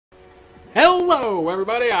Hello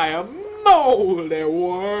everybody, I am Moldy,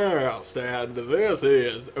 and this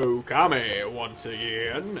is Okami once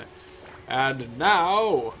again. And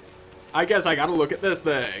now, I guess I gotta look at this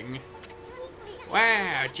thing.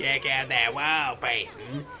 Wow, check out that wall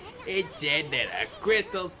painting. It said that a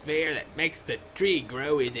crystal sphere that makes the tree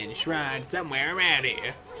grow is enshrined somewhere around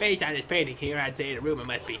here. Based on this painting here, I'd say the rumor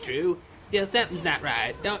must be true. Still, something's not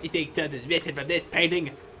right. Don't you think something's missing from this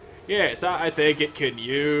painting? Yes, I think it could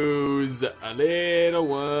use a little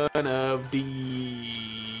one of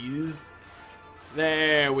these.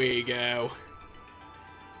 There we go.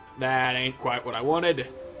 That ain't quite what I wanted.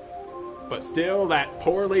 But still, that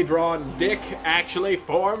poorly drawn dick actually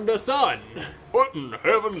formed a sun. What in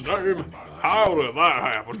heaven's name? How did that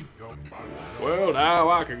happen? Well, now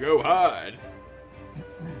I can go hide.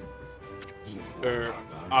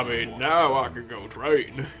 Now I can go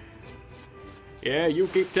train. Yeah, you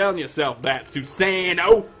keep telling yourself that,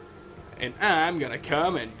 Susano! And I'm gonna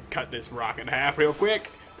come and cut this rock in half real quick,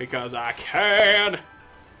 because I can!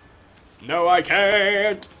 No, I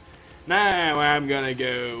can't! Now I'm gonna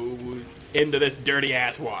go into this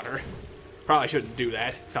dirty-ass water. Probably shouldn't do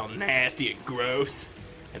that. It's all nasty and gross,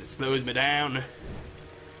 and it slows me down.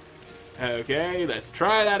 Okay, let's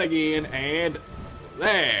try that again, and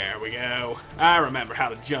there we go. I remember how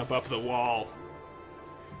to jump up the wall.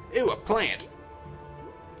 Ew, a plant.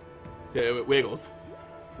 So it wiggles.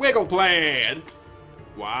 Wiggle plant!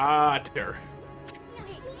 Water.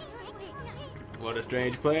 What a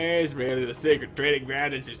strange place. Really the sacred trading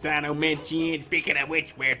ground that Susano mentioned. Speaking of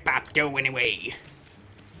which, where'd Pop go anyway?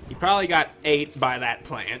 He probably got ate by that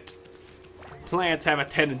plant. Plants have a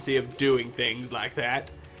tendency of doing things like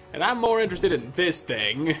that. And I'm more interested in this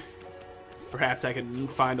thing. Perhaps I can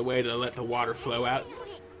find a way to let the water flow out.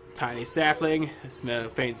 Tiny sapling. I smell a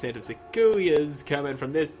faint scent of sequoias coming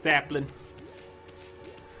from this sapling.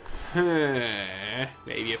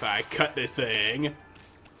 Maybe if I cut this thing.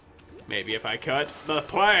 Maybe if I cut the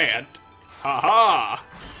plant. Ha-ha!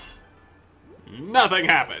 Nothing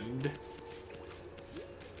happened.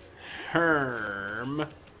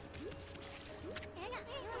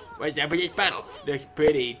 What's up with this puddle? Looks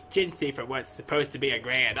pretty chintzy for what's supposed to be a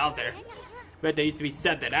grand altar. But there needs to be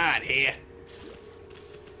something on here.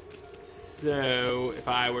 So, if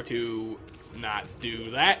I were to not do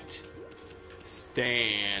that,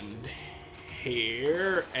 stand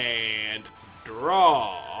here and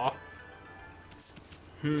draw.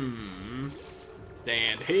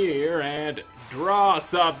 Stand here and draw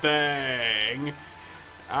something.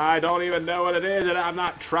 I don't even know what it is, and I'm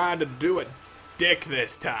not trying to do a dick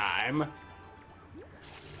this time.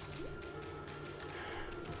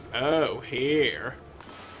 Oh, here.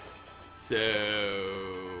 So,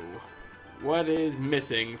 what is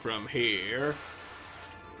missing from here?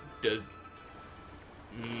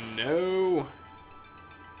 No.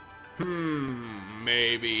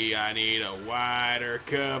 Maybe I need a wider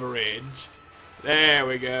coverage. There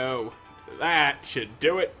we go. That should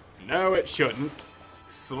do it. No, it shouldn't.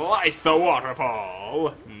 Slice the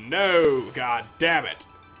waterfall. No, god damn it.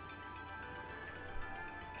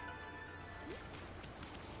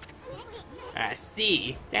 I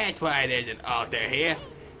see. That's why there's an altar here.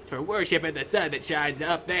 It's for worshiping the sun that shines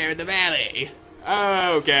up there in the valley.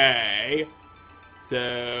 Okay.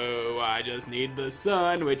 So I just need the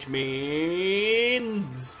sun, which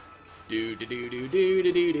means do.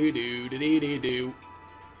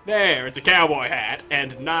 There, it's a cowboy hat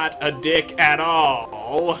and not a dick at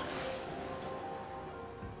all.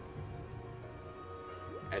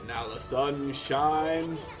 And now the sun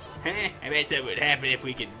shines. I bet something would happen if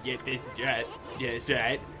we could get this right. Just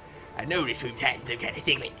right. I know this room's hiding some kind of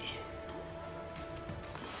secret.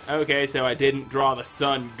 Okay, so I didn't draw the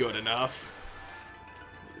sun good enough.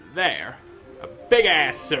 There. A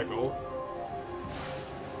big-ass circle.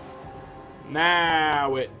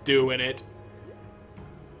 Now it doing it.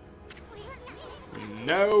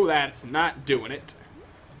 No, that's not doing it.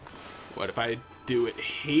 What if I do it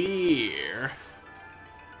here?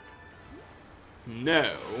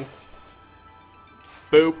 No.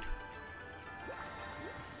 Boop.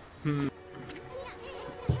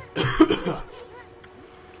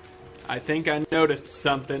 I think I noticed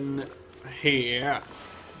something here.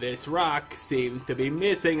 This rock seems to be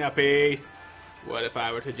missing a piece. What if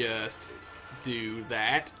I were to just do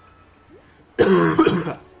that?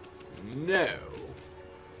 No.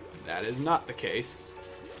 That is not the case.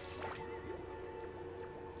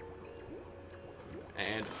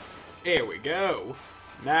 And here we go.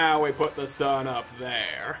 Now we put the sun up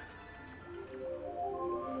there.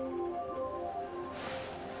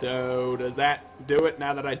 So, does that do it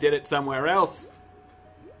now that I did it somewhere else?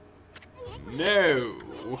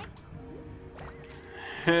 No.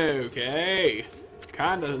 Okay.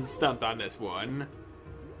 Kinda stumped on this one.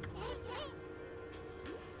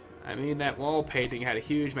 I mean, that wall painting had a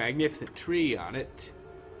huge, magnificent tree on it.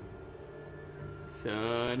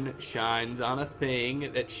 Sun shines on a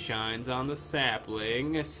thing that shines on the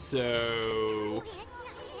sapling, so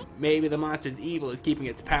maybe the monster's evil is keeping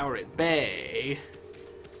its power at bay.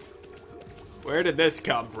 Where did this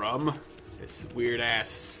come from? This weird-ass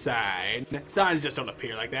sign. Signs just don't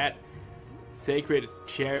appear like that. Sacred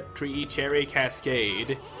tree cherry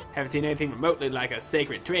cascade. Haven't seen anything remotely like a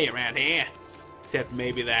sacred tree around here. Except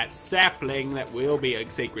maybe that sapling that will be a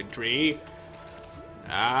sacred tree.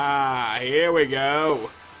 Ah, here we go.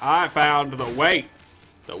 I found the way.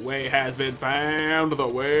 The way has been found. The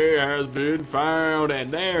way has been found.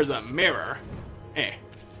 And there's a mirror.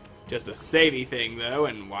 Just a savey thing, though.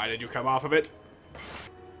 And why did you come off of it?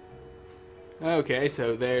 Okay,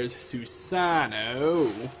 so there's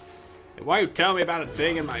Susano. And why you tell me about a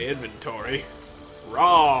thing in my inventory?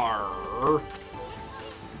 Rawr.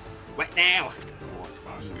 What now?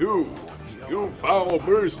 You foul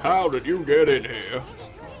beast, how did you get in here?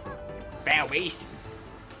 Foul beast?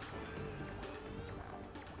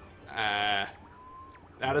 That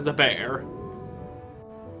is a bear.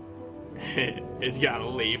 It's got a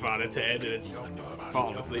leaf on its head and it's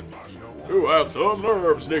falling asleep. You have some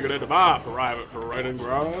nerve sneaking into my private training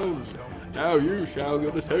ground. Now you shall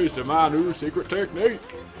get a taste of my new secret technique.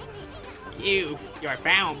 Your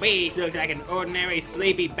foul beast looks like an ordinary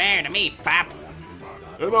sleepy bear to me, Pops.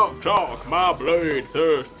 Enough talk, my blade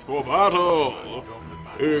thirsts for battle.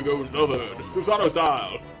 Here goes nothing. Susano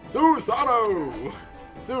style. Susano!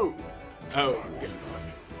 Oh,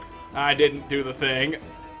 I didn't do the thing.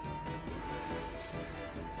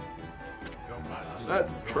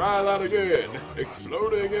 Let's try that again.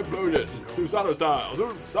 Exploding implosion. Susano style.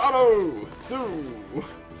 Susano!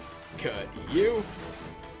 Cut you.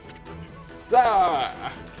 Sa!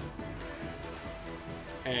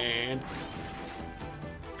 And...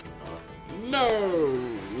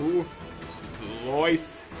 no!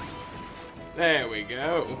 Slice. There we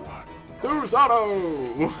go.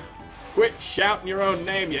 Susano! Quit shouting your own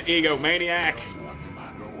name, you egomaniac.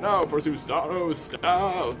 Now for Susano's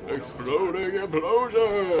style. Exploding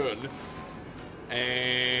implosion.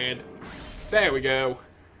 And there we go.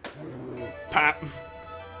 Pop.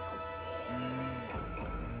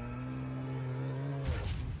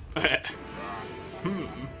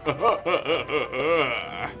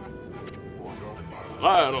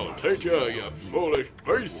 That'll teach you, you foolish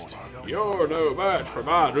beast. You're no match for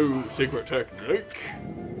my new secret technique.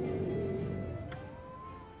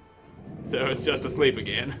 So it's just asleep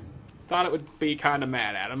again. Thought it would be kind of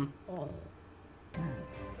mad at him.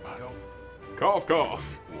 Cough,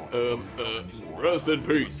 cough. Rest in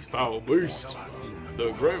peace, foul beast.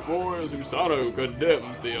 The great warrior Susano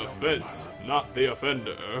condemns the offense, not the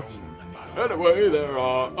offender. Anyway, there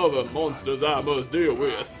are other monsters I must deal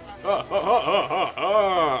with. Ha ha ha ha ha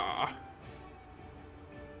ha!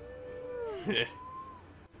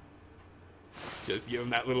 Just give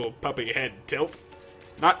him that little puppy head tilt.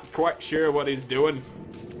 Not quite sure what he's doing.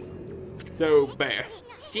 So, bear.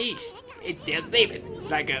 Sheesh, it's still sleeping.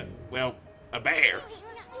 Like a bear.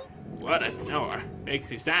 What a snore.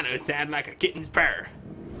 Makes Susano sound like a kitten's purr.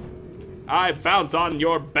 I bounce on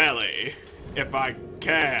your belly, if I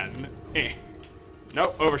can.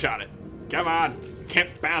 Nope, overshot it. Come on,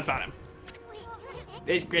 can't bounce on him.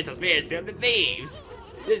 This crystal sphere is filled with leaves.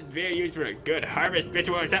 This is very used for a good harvest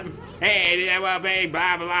ritual or something. Hey, that will be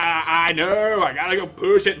blah blah blah. I know, I gotta go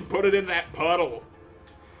push it and put it in that puddle.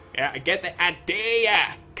 Yeah, I get the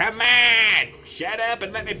idea. Come on, shut up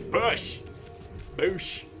and let me push.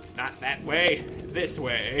 Boosh. Not that way, this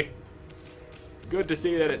way. Good to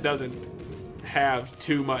see that it doesn't have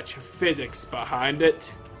too much physics behind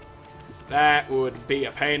it. That would be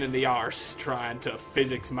a pain in the arse trying to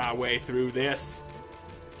physics my way through this.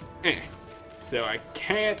 So I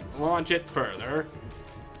can't launch it further.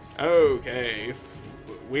 Okay,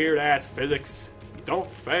 weird ass physics. Don't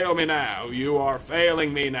fail me now. You are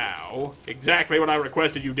failing me now. Exactly what I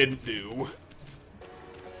requested you didn't do.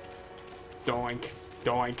 Doink,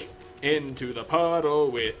 doink. Into the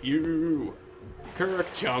puddle with you. Kirk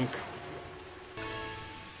chunk.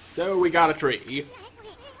 So we got a tree.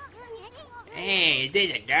 Hey, is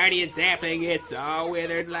this a guardian sapling? It's all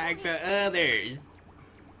withered like the others.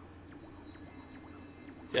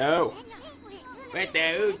 So, What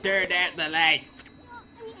the who turned out the lights?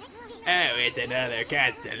 Oh, it's another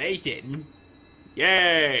constellation.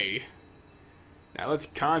 yay! Now let's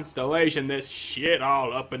constellation this shit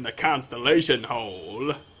all up in the constellation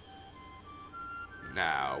hole.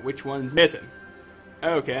 Now, which one's missing?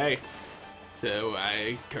 Okay. So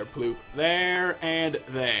I kerploop there and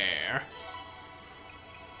there.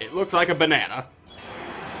 It looks like a banana.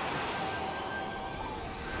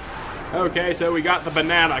 Okay, so we got the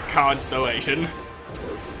banana constellation,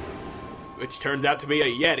 which turns out to be a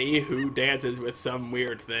Yeti who dances with some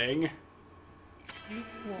weird thing.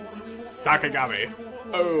 Sakagami.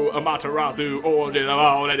 Oh, Amaterasu, origin of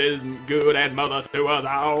all that is good and mother to us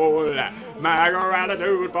all. My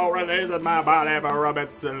gratitude for releasing my body from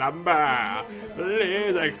its slumber.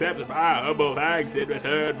 Please accept my humble thanks in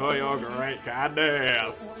return for your great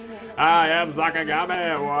kindness. I am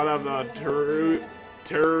Sakagami, one of the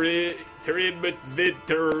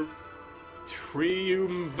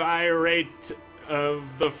triumvirate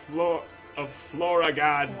of the Flora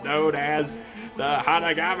gods known as the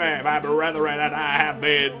Hanagami. My brethren and I have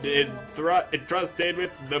been entrusted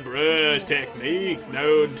with the brush techniques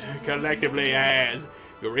known collectively as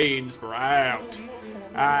Green Sprout.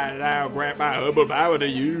 I now grant my humble power to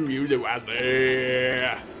you. Use it wisely.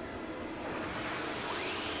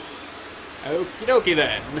 Okie dokie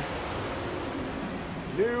then.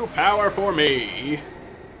 New power for me.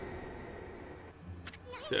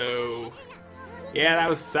 So, yeah, that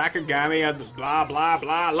was Sakagami and blah blah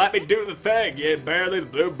blah. Let me do the thing. Yeah, barely the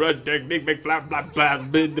blue brush technique, big flap blah blah.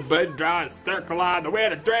 The bud draw a circle on the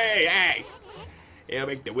winter tree. Hey, it'll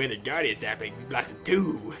make the winter guardian saplings blossom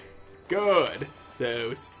too. Good.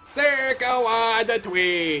 So circle on the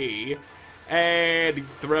tree and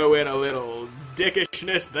throw in a little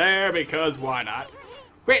dickishness there because why not?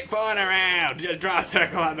 Quit fooling around. Just draw a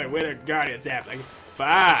circle on the winter guardian sapling.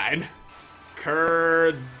 Fine.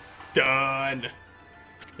 Done.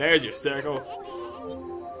 There's your circle.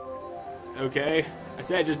 Okay, I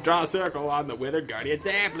said just draw a circle on the withered guardian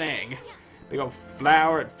sapling. Big old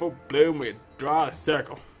flower in full bloom, we draw a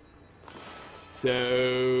circle.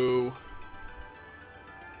 So...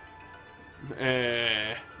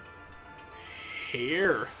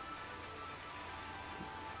 here.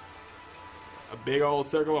 A big old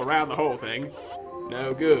circle around the whole thing.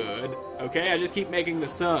 No good. Okay, I just keep making the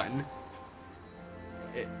sun.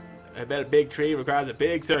 I bet a big tree requires a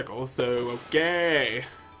big circle, so okay.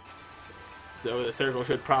 So the circle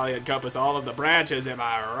should probably encompass all of the branches, am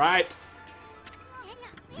I right?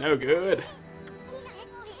 No good.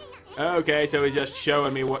 Okay, so he's just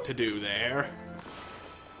showing me what to do there.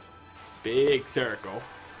 Big circle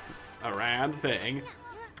around the thing.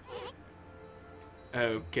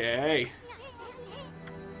 Okay.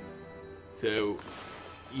 So,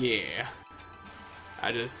 yeah.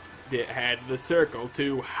 I just had the circle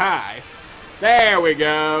too high. There we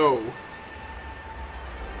go.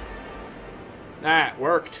 That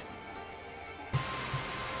worked.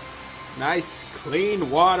 Nice clean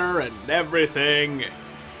water and everything.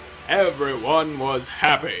 Everyone was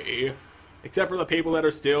happy. Except for the people that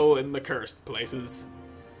are still in the cursed places.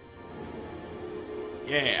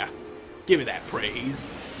 Yeah. Give me that praise.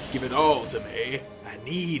 Give it all to me. I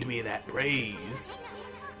need me that praise.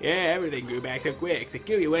 Yeah, everything grew back so quick.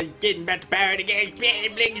 Sakui wasn't getting about the power to get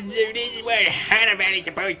expanded blinking, so this is what Hana Valley's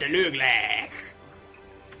supposed to look like.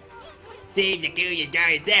 Seems Sakuya's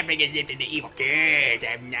guardian sapling is lifted the evil curse.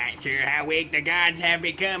 I'm not sure how weak the gods have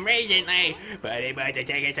become recently, but it must have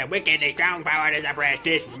taken some wickedly strong power to suppress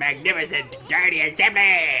this magnificent guardian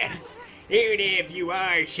sapling. Even if you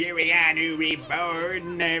are Shirianu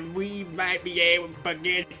reborn, we might be able to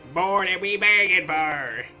get more than we bargained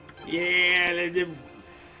for.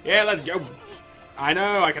 Yeah, let's go. I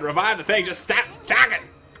know, I can revive the thing. Just stop talking.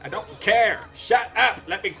 I don't care. Shut up.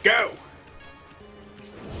 Let me go.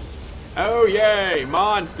 Oh, yay.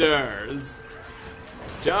 Monsters.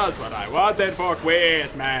 Just what I wanted for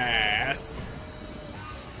Christmas.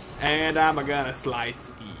 And I'm gonna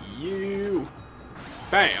slice you.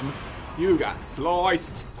 Bam. You got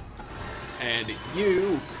sliced. And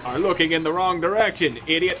you are looking in the wrong direction,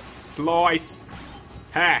 idiot. Slice.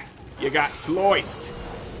 Ha. You got sliced.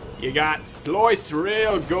 You got sliced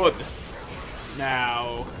real good.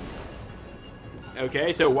 Now,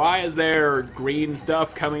 okay, so why is there green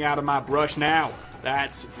stuff coming out of my brush now?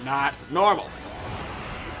 That's not normal.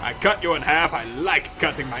 I cut you in half. I like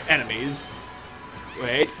cutting my enemies.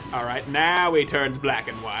 Wait, alright, now he turns black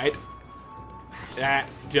and white. That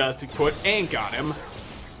just put ink on him.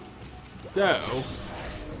 So,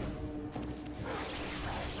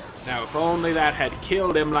 now if only that had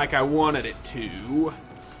killed him like I wanted it to.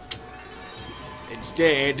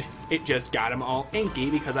 Instead, it just got him all inky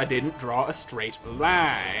because I didn't draw a straight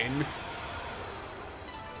line.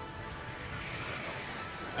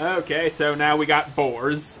 Okay, so now we got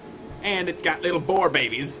boars. And it's got little boar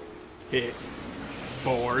babies.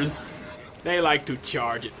 Boars. They like to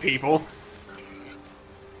charge at people.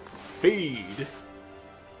 Feed.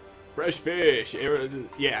 Fresh fish.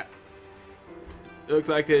 Yeah. Looks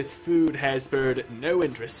like this food has spurred no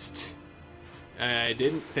interest. I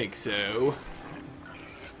didn't think so.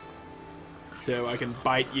 So I can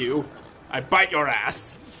bite you. I bite your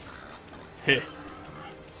ass. Heh.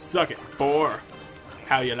 Suck it, boar.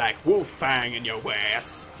 How you like wolf fang in your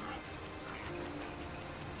ass?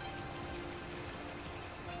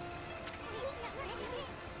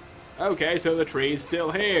 Okay, so the tree's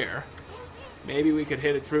still here. Maybe we could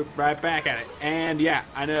hit its fruit right back at it. And yeah,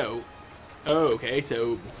 I know. Okay,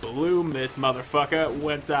 so bloom this motherfucker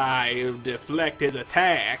once I deflect his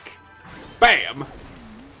attack. Bam!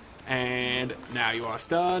 And now you are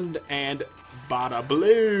stunned, and bada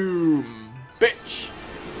bloom, bitch!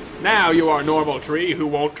 Now you are a normal tree who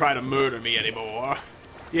won't try to murder me anymore.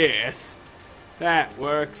 Yes, that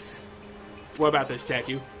works. What about this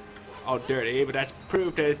statue? All dirty, but that's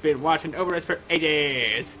proof that it's been watching over us for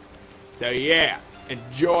ages. So yeah,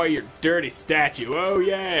 enjoy your dirty statue. Oh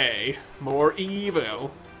yay, more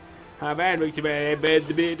evil. How bad looks you bad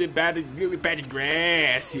patch of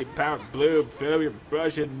grass. You power bloom, fill up your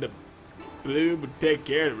brush and the bloom will take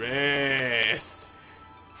care of the rest.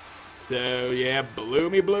 So yeah,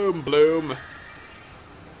 bloomy bloom bloom.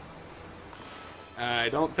 I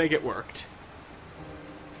don't think it worked.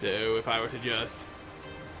 So if I were to just...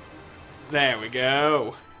 There we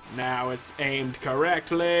go. Now it's aimed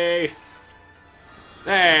correctly.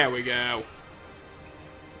 There we go.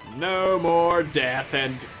 No more death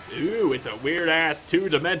and... Ooh, it's a weird-ass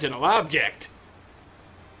two-dimensional object.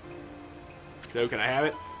 So can I have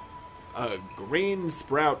it? Green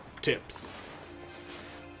sprout tips.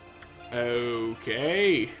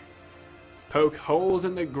 Okay. Poke holes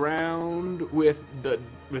in the ground with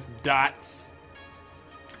dots.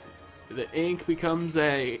 The ink becomes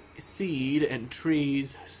a seed and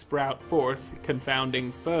trees sprout forth,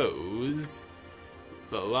 confounding foes.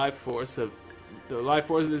 The life force of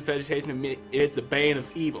this vegetation is the bane of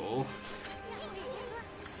evil.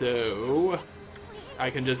 So I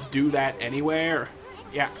can just do that anywhere.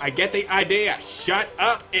 Yeah, I get the idea. Shut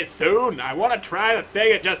up, Isoon. I want to try the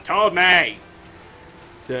thing it just told me.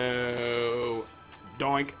 So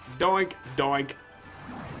doink, doink, doink.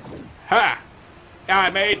 Ha!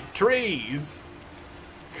 I made trees.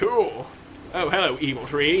 Cool. Oh, hello, evil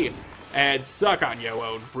tree. And suck on your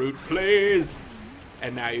own fruit, please.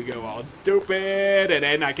 And now you go all stupid, and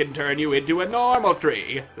then I can turn you into a normal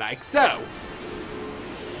tree, like so.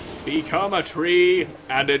 Become a tree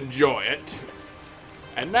and enjoy it.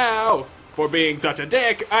 And now, for being such a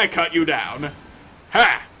dick, I cut you down.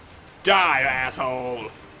 Ha! Die, asshole.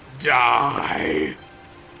 Die.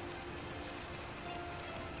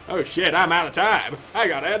 Oh shit, I'm out of time. I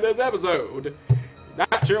gotta end this episode.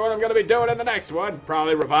 Not sure what I'm gonna be doing in the next one.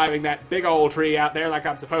 Probably reviving that big old tree out there like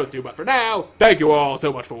I'm supposed to. But for now, thank you all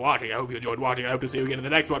so much for watching. I hope you enjoyed watching. I hope to see you again in the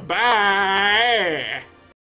next one. Bye!